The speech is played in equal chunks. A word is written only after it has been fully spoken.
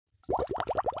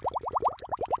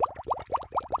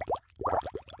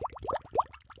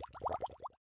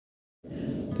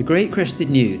The Great Crested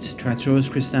Newt, Triturus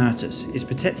cristatus, is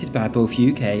protected by both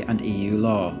UK and EU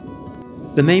law.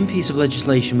 The main piece of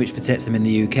legislation which protects them in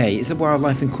the UK is the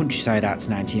Wildlife and Countryside Act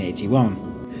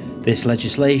 1981. This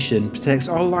legislation protects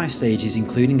all life stages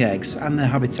including eggs and their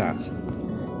habitat.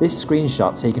 This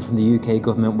screenshot taken from the UK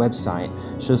government website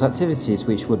shows activities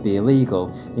which would be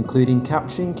illegal, including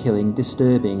capturing, killing,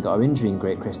 disturbing or injuring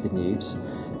great crested newts,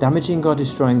 damaging or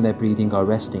destroying their breeding or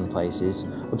resting places,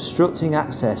 obstructing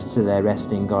access to their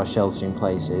resting or sheltering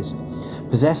places,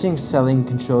 possessing, selling,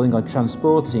 controlling or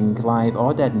transporting live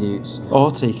or dead newts, or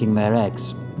taking their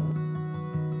eggs.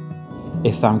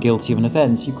 If found guilty of an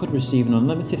offence, you could receive an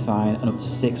unlimited fine and up to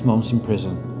 6 months in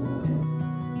prison.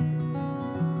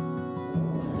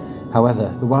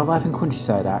 However, the Wildlife and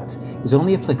Countryside Act is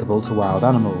only applicable to wild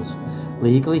animals.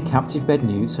 Legally captive bred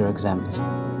newts are exempt.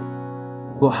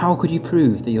 But how could you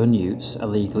prove that your newts are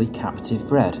legally captive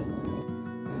bred?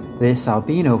 This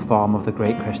albino form of the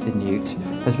Great Crested Newt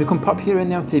has become popular in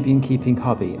the amphibian keeping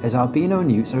hobby as albino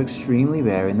newts are extremely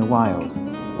rare in the wild.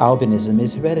 Albinism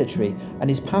is hereditary and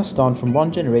is passed on from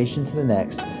one generation to the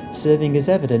next, serving as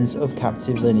evidence of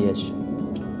captive lineage.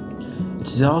 It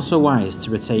is also wise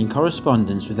to retain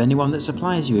correspondence with anyone that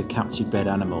supplies you with captive bred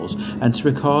animals and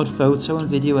to record photo and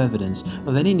video evidence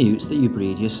of any newts that you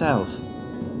breed yourself.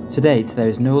 To date, there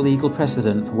is no legal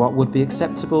precedent for what would be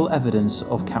acceptable evidence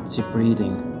of captive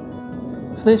breeding.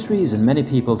 For this reason, many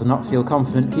people do not feel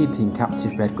confident keeping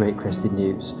captive bred great crested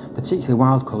newts, particularly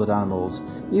wild coloured animals,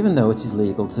 even though it is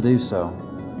legal to do so.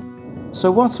 So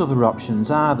what other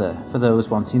options are there for those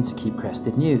wanting to keep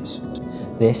crested newts?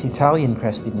 This Italian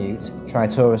crested newt,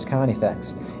 Triturus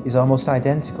carnifex, is almost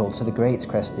identical to the great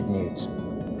crested newt.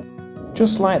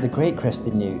 Just like the great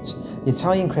crested newt, the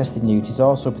Italian crested newt is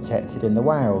also protected in the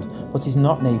wild, but is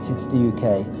not native to the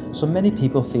UK, so many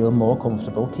people feel more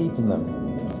comfortable keeping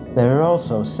them. There are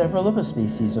also several other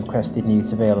species of crested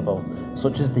newts available,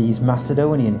 such as these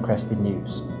Macedonian crested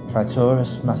newts,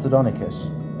 Triturus macedonicus.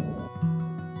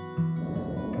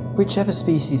 Whichever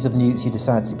species of newts you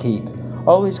decide to keep,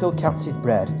 always go captive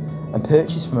bred and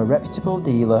purchase from a reputable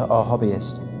dealer or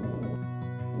hobbyist.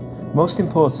 Most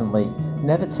importantly,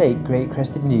 never take great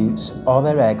crested newts or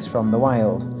their eggs from the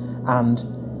wild, and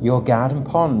your garden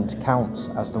pond counts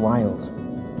as the wild.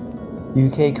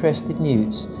 UK crested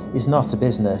newts is not a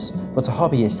business, but a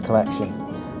hobbyist collection.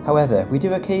 However, we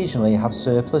do occasionally have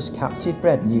surplus captive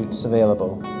bred newts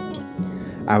available.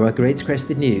 Our great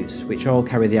crested newts, which all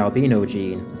carry the albino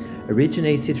gene,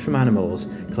 originated from animals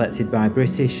collected by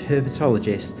British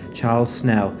herpetologist Charles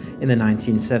Snell in the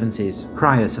 1970s,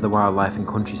 prior to the Wildlife and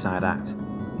Countryside Act.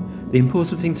 The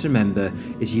important thing to remember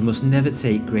is you must never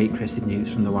take great crested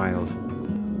newts from the wild.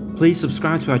 Please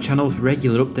subscribe to our channel for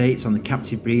regular updates on the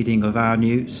captive breeding of our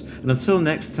newts, and until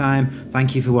next time,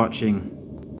 thank you for watching.